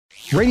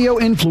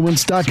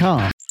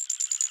RadioInfluence.com.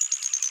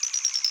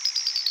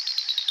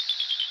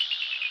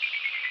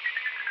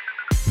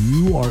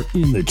 You are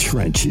in the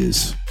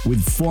trenches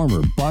with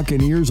former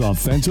Buccaneers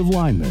offensive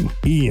lineman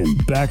Ian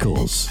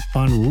Beckles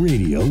on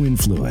Radio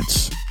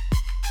Influence.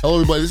 Hello,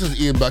 everybody. This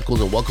is Ian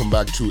Beckles, and welcome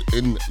back to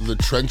In the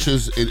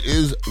Trenches. It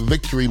is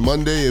Victory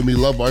Monday, and we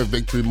love our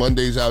Victory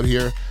Mondays out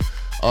here.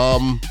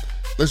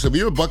 Listen, if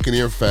you're a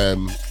Buccaneer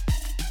fan,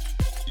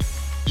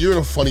 you're in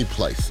a funny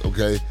place,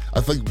 okay? I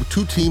think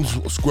two teams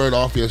squared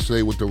off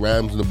yesterday with the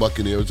Rams and the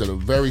Buccaneers that are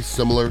very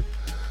similar.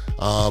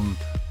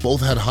 Both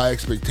had high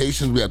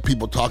expectations. We had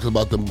people talking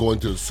about them going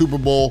to the Super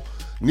Bowl.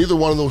 Neither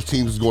one of those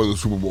teams is going to the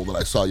Super Bowl that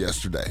I saw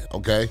yesterday,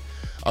 okay?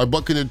 Our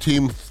Buccaneer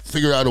team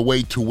figured out a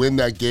way to win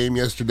that game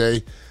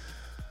yesterday.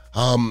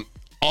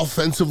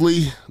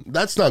 Offensively,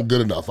 that's not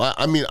good enough.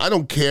 I mean, I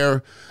don't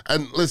care.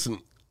 And listen,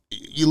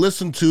 you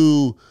listen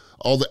to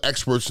all the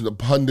experts and the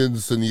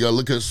pundits, and you gotta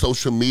look at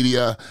social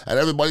media, and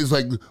everybody's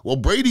like, well,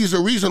 Brady's the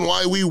reason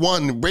why we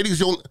won. Brady's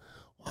the only...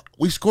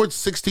 We scored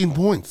 16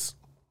 points.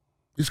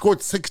 We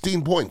scored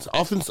 16 points.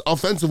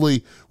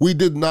 Offensively, we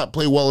did not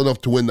play well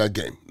enough to win that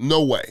game.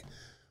 No way.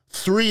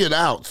 Three and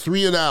out.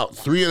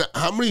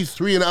 How many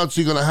 3 and outs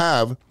are you going to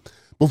have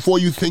before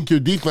you think your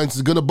defense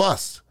is going to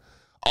bust?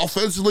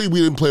 Offensively,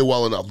 we didn't play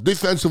well enough.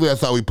 Defensively, I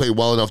thought we played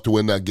well enough to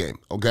win that game,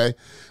 okay?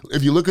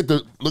 If you look at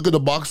the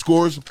box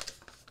scores,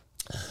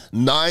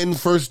 9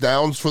 first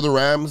downs for the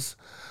Rams,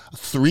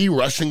 3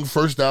 rushing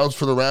first downs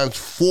for the Rams,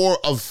 4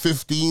 of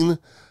 15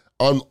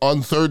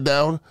 on third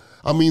down.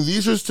 I mean,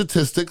 these are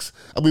statistics.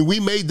 I mean, we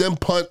made them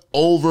punt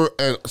over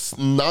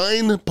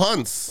 9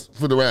 punts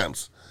for the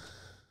Rams.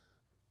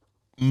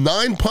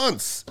 9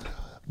 punts.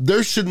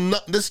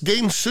 This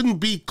game shouldn't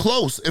be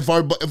close if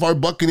our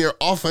Buccaneer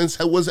offense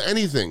was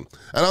anything.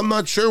 And I'm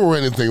not sure we're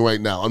anything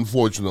right now,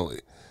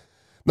 unfortunately.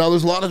 Now,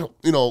 there's a lot of,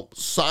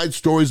 side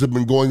stories that have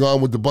been going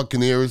on with the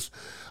Buccaneers.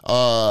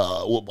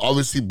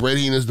 Obviously,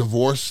 Brady and his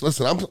divorce.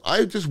 Listen,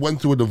 I just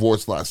went through a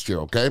divorce last year,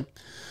 okay?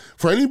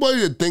 For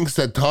anybody that thinks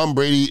that Tom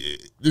Brady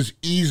just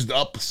eased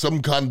up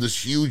some kind of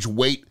this huge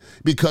weight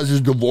because his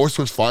divorce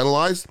was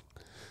finalized,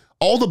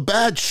 all the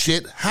bad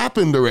shit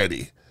happened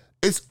already.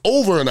 It's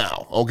over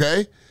now,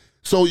 okay?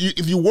 So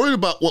if you worried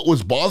about what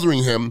was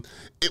bothering him,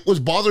 it was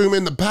bothering him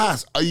in the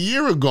past. A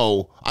year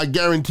ago, I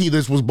guarantee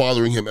this was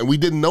bothering him, and we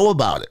didn't know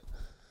about it.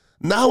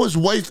 Now his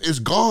wife is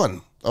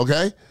gone,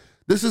 okay?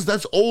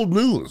 That's old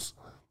news.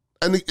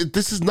 And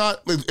this is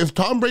not, if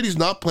Tom Brady's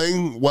not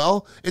playing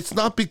well, it's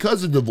not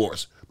because of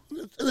divorce.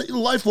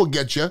 Life will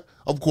get you,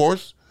 of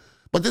course,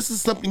 but this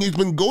is something he's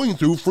been going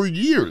through for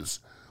years.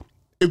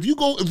 If you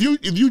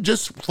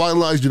just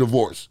finalized your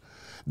divorce,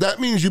 that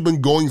means you've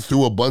been going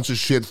through a bunch of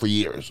shit for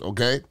years,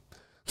 okay?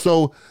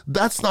 So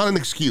that's not an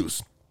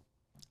excuse.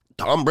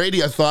 Tom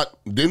Brady, I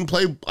didn't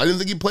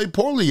think he played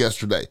poorly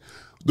yesterday.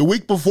 The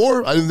week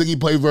before, I didn't think he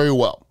played very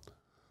well.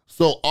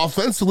 So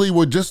offensively,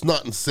 we're just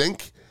not in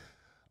sync.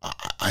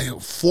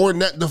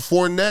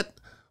 Fournette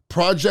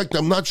project,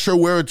 I'm not sure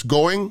where it's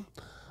going.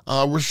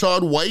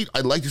 Rachaad White,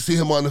 I'd like to see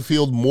him on the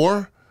field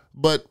more,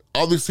 but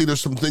obviously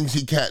there's some things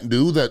he can't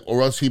do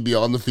or else he'd be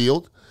on the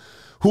field.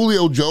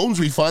 Julio Jones,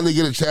 we finally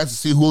get a chance to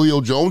see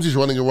Julio Jones. He's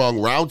running the wrong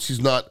routes.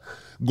 He's not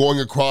going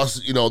across,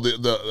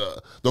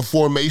 the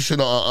formation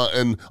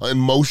in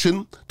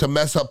motion to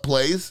mess up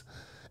plays.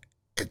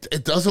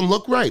 It doesn't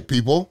look right,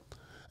 people.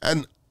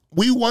 And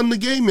we won the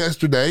game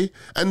yesterday,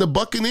 and the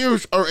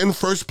Buccaneers are in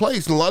first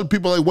place. And a lot of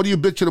people are like, what are you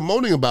bitching and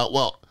moaning about?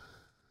 Well,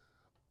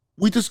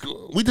 we just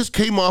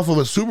came off of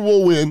a Super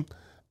Bowl win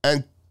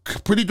and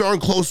pretty darn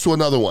close to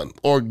another one,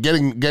 or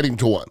getting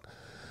to one.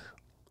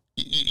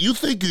 You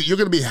think you're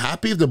going to be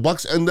happy if the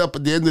Bucs end up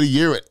at the end of the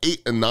year at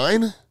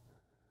 8-9?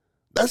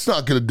 That's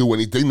not going to do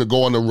anything to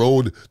go on the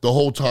road the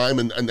whole time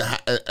and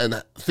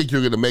think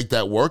you're going to make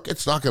that work.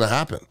 It's not going to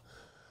happen.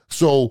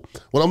 So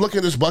when I'm looking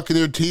at this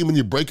Buccaneer team and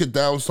you break it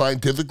down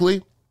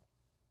scientifically,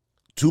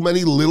 too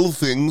many little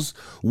things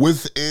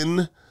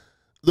within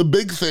the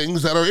big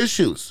things that are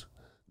issues.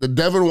 The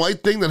Devin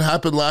White thing that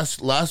happened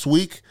last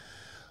week,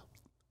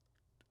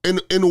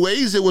 in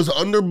ways it was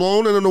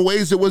underblown and in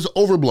ways it was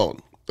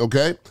overblown,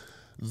 okay?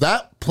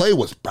 That play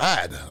was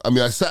bad. I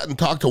mean, I sat and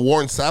talked to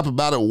Warren Sapp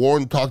about it.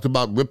 Warren talked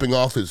about ripping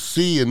off his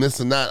C and this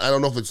and that. I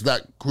don't know if it's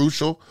that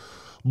crucial,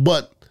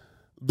 but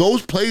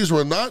those plays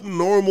were not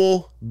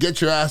normal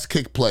get your ass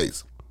kicked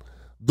plays.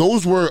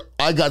 Those were,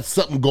 I got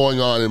something going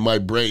on in my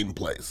brain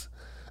plays.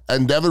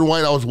 And Devin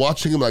White, I was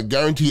watching him. I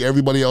guarantee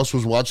everybody else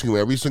was watching him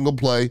every single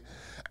play.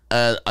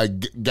 And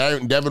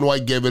Devin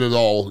White gave it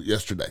all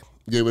yesterday.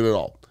 Gave it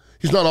all.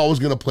 He's not always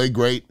going to play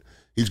great.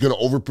 He's going to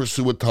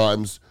over-pursue at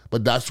times,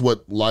 but that's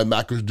what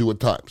linebackers do at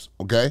times,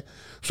 okay?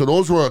 So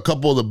those were a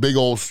couple of the big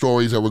old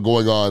stories that were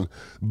going on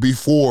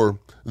before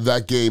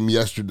that game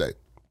yesterday.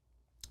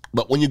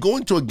 But when you go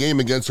into a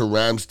game against a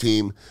Rams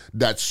team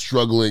that's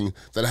struggling,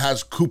 that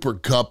has Cooper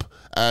Kupp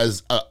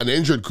as an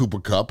injured Cooper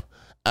Kupp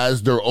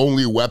as their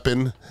only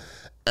weapon,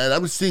 and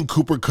I'm seeing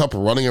Cooper Kupp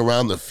running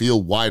around the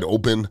field wide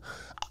open,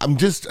 I'm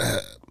just,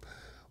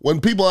 when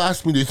people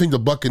ask me, do you think the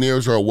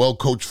Buccaneers are a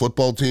well-coached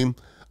football team?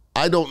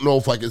 I don't know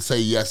if I can say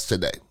yes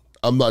today.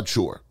 I'm not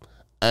sure.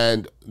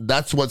 And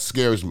that's what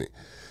scares me.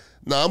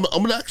 Now,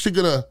 I'm actually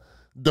going to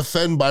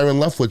defend Byron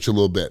Leftwich a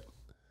little bit.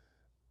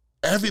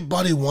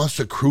 Everybody wants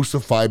to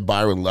crucify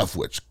Byron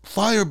Leftwich.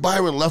 Fire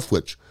Byron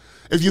Leftwich.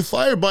 If you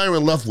fire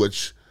Byron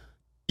Leftwich,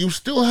 you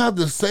still have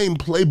the same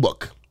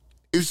playbook.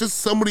 It's just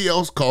somebody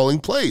else calling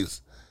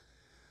plays.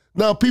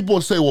 Now, people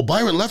will say, well,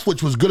 Byron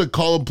Leftwich was good at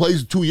calling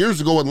plays 2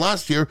 years ago and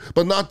last year,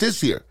 but not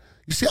this year.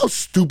 You see how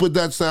stupid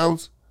that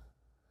sounds?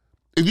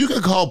 If you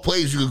can call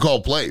plays, you can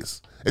call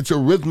plays. It's a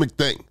rhythmic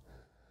thing.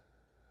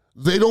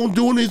 They don't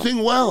do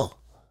anything well.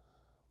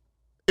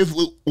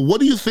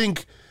 What do you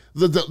think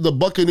the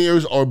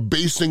Buccaneers are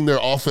basing their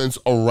offense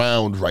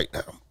around right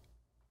now?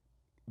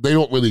 They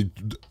don't really.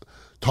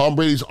 Tom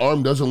Brady's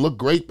arm doesn't look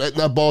great batting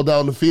that ball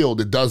down the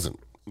field. It doesn't.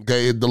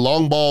 Okay, the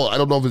long ball, I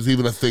don't know if it's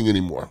even a thing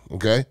anymore.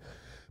 Okay,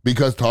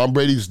 because Tom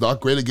Brady's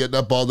not great at getting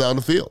that ball down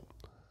the field.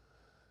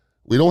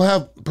 We don't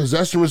have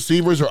possession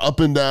receivers or up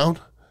and down.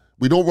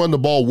 We don't run the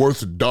ball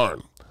worth a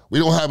darn. We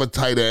don't have a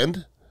tight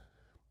end.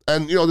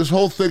 And, this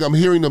whole thing, I'm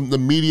hearing the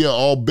media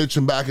all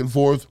bitching back and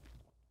forth.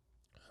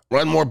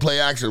 Run more play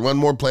action, run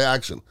more play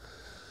action.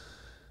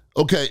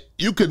 Okay,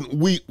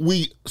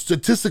 we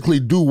statistically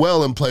do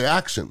well in play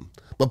action,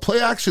 but play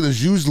action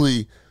is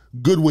usually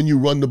good when you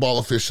run the ball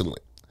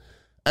efficiently.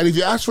 And if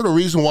you ask for the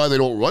reason why they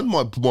don't run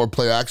more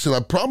play action,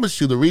 I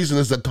promise you the reason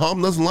is that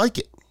Tom doesn't like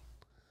it.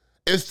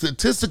 If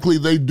statistically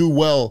they do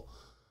well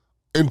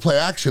in play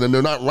action and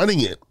they're not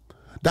running it,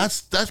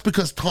 that's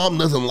because Tom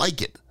doesn't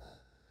like it.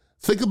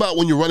 Think about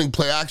when you're running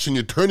play action,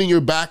 you're turning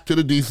your back to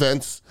the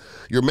defense,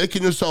 you're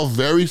making yourself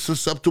very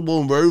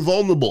susceptible and very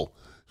vulnerable.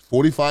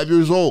 45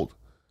 years old.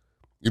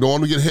 You don't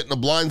want to get hit in the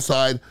blind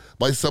side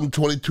by some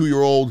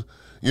 22-year-old,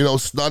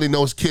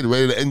 snotty-nosed kid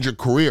ready to end your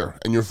career,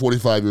 and you're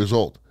 45 years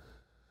old.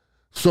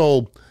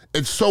 So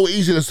it's so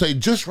easy to say,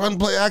 just run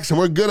play action,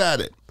 we're good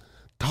at it.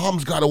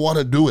 Tom's got to want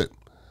to do it.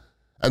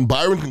 And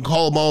Byron can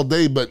call him all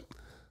day, but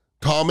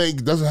Tom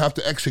doesn't have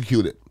to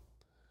execute it.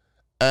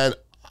 And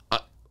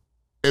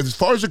as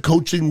far as the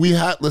coaching, we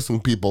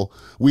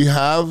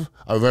have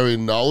a very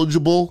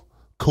knowledgeable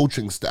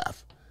coaching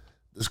staff.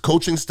 This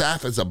coaching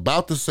staff is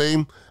about the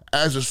same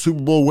as a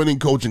Super Bowl winning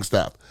coaching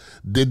staff.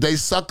 Did they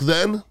suck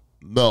then?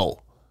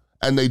 No.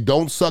 And they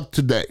don't suck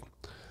today.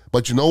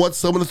 But you know what?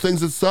 Some of the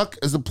things that suck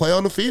is the play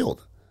on the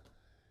field.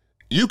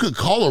 You could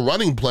call a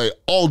running play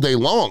all day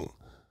long.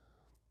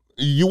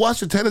 You watch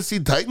the Tennessee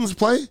Titans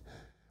play?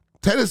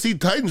 Tennessee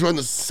Titans run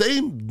the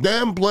same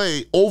damn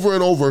play over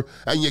and over,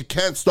 and you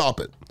can't stop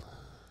it.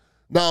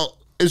 Now,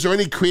 is there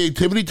any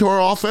creativity to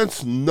our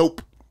offense?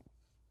 Nope.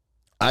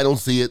 I don't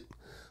see it.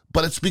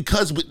 But it's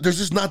because there's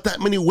just not that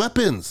many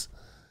weapons.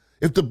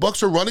 If the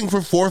Bucs are running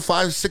for 4,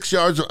 5, 6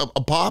 yards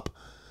a pop,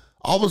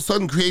 all of a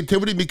sudden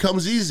creativity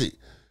becomes easy.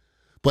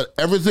 But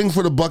everything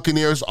for the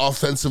Buccaneers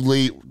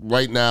offensively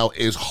right now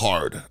is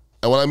hard.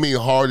 And when I mean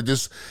hard, it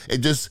just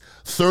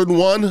 3rd and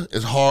 1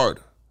 is hard.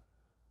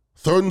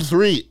 3rd and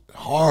 3,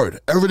 hard.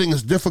 Everything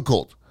is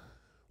difficult.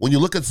 When you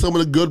look at some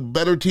of the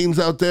better teams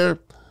out there,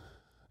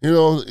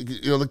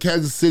 the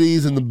Kansas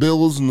Cities and the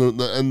Bills and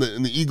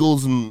the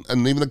Eagles and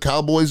even the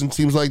Cowboys and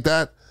teams like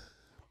that,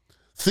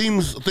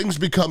 things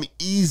become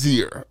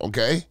easier,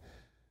 okay?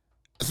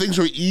 Things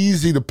are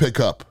easy to pick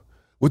up.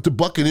 With the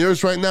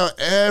Buccaneers right now,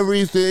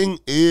 everything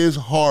is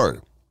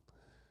hard.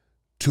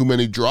 Too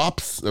many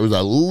drops. There was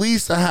at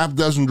least a half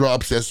dozen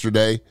drops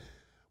yesterday.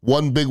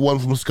 One big one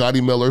from Scotty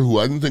Miller, who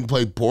I didn't think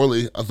played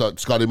poorly. I thought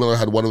Scotty Miller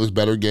had one of his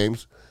better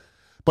games.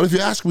 But if you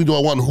ask me, do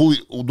I want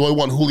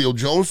Julio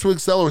Jones to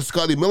excel or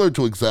Scotty Miller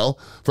to excel?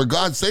 For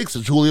God's sakes,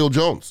 it's Julio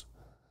Jones.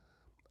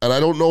 And I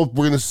don't know if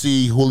we're going to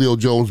see Julio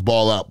Jones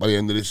ball out by the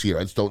end of this year.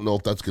 I just don't know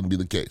if that's going to be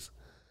the case.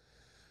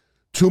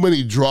 Too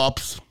many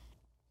drops,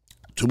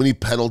 too many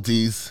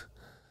penalties.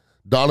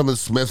 Donovan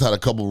Smith had a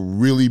couple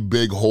really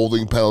big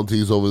holding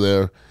penalties over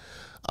there.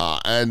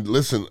 And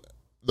listen,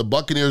 the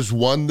Buccaneers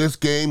won this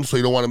game, so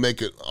you don't want to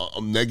make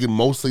it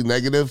mostly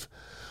negative.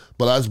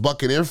 But as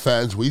Buccaneer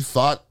fans, we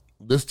thought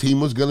this team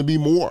was going to be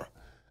more.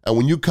 And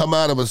when you come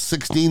out of a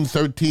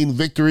 16-13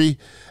 victory,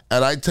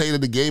 and I tell you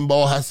that the game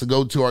ball has to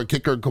go to our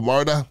kicker,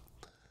 Camarda,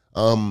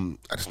 I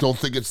just don't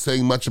think it's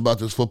saying much about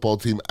this football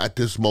team at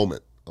this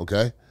moment,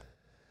 okay?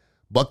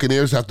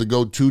 Buccaneers have to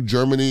go to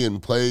Germany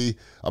and play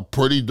a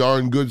pretty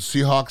darn good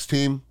Seahawks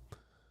team.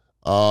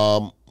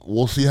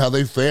 We'll see how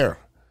they fare.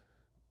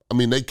 I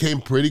mean, they came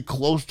pretty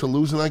close to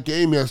losing that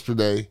game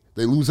yesterday.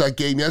 They lose that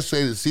game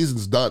yesterday, the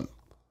season's done.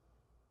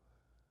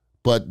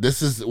 But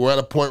we're at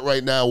a point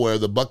right now where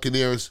the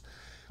Buccaneers,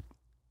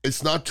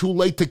 it's not too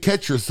late to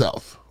catch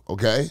yourself,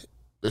 okay?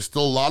 There's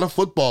still a lot of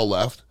football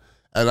left,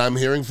 and I'm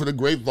hearing for the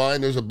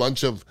grapevine there's a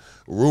bunch of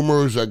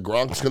rumors that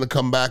Gronk's going to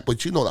come back,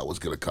 but you know that was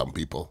going to come,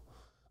 people.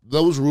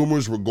 Those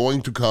rumors were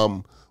going to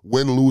come,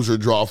 win, lose, or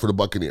draw for the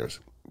Buccaneers.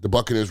 The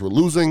Buccaneers were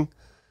losing,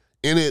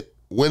 in it,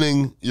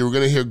 winning. You were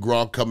going to hear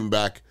Gronk coming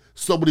back.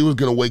 Somebody was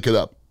going to wake it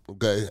up,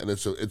 okay? And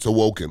it's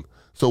awoken.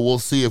 So we'll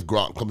see if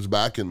Gronk comes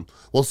back, and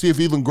we'll see if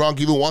even Gronk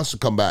even wants to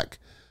come back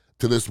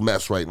to this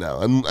mess right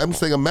now. And I'm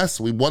saying a mess.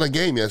 We won a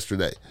game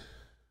yesterday.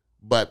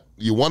 But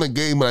you won a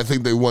game, and I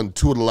think they won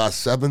 2 of the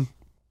last 7.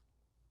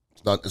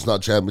 It's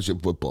not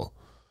championship football.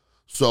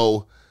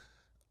 So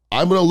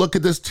I'm going to look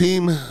at this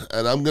team,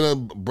 and I'm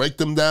going to break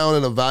them down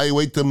and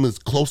evaluate them as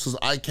close as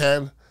I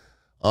can.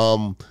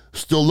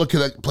 Still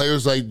looking at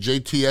players like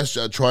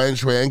JTS, Tryon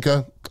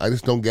Shoyinka. I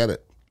just don't get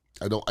it.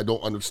 I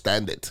don't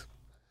understand it.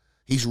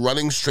 He's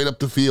running straight up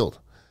the field,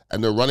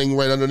 and they're running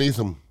right underneath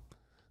him.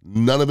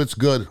 None of it's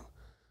good.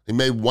 He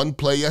made one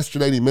play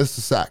yesterday, and he missed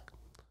the sack.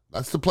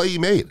 That's the play he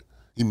made.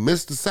 He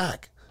missed the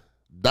sack.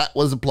 That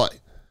was the play.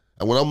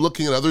 And when I'm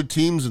looking at other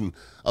teams and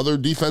other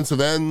defensive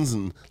ends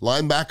and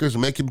linebackers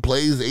making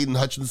plays, Aiden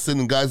Hutchinson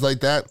and guys like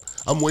that,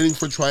 I'm waiting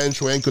for Tryon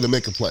Shoyinka to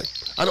make a play.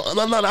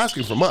 I'm not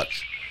asking for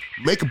much.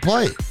 Make a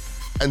play.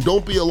 And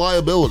don't be a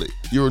liability.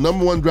 You're a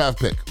number 1 draft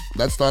pick.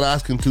 That's not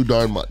asking too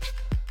darn much.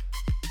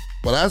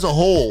 But as a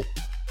whole,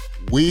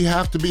 we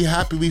have to be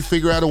happy we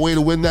figured out a way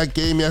to win that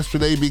game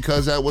yesterday,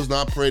 because that was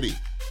not pretty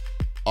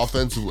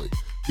offensively.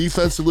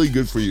 Defensively,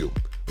 good for you.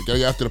 We're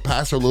getting after the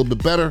passer a little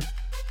bit better,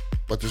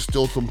 but there's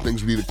still some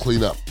things we need to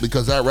clean up,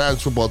 because that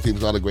Rams football team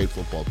is not a great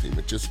football team.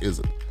 It just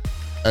isn't.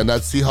 And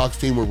that Seahawks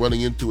team we're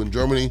running into in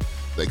Germany,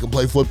 they can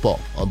play football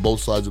on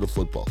both sides of the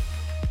football.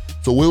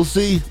 So we'll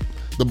see.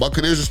 The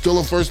Buccaneers are still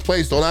in first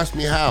place. Don't ask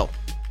me how,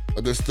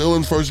 but they're still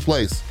in first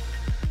place.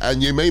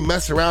 And you may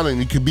mess around and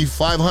you could be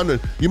 500.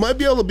 You might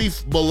be able to be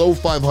below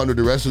 500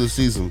 the rest of the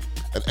season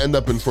and end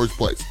up in first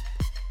place.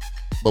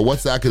 But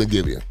what's that going to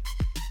give you?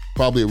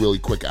 Probably a really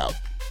quick out,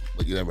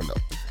 but you never know.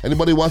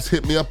 Anybody wants to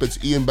hit me up,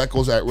 it's Ian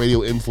Beckles at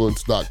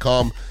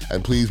radioinfluence.com.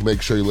 And please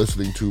make sure you're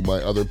listening to my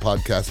other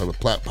podcast on the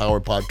Platte Power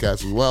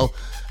podcast as well.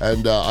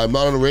 And I'm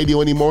not on the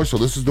radio anymore, so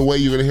this is the way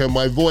you're going to hear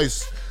my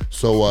voice.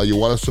 So you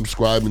want to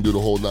subscribe and do the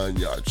whole 9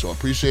 yards. So I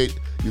appreciate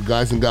you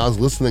guys and gals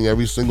listening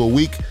every single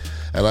week.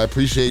 And I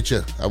appreciate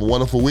you. Have a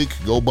wonderful week.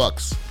 Go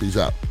Bucks. Peace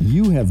out.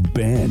 You have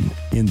been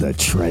in the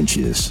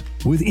trenches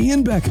with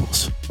Ian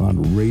Beckles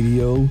on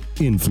Radio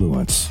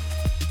Influence.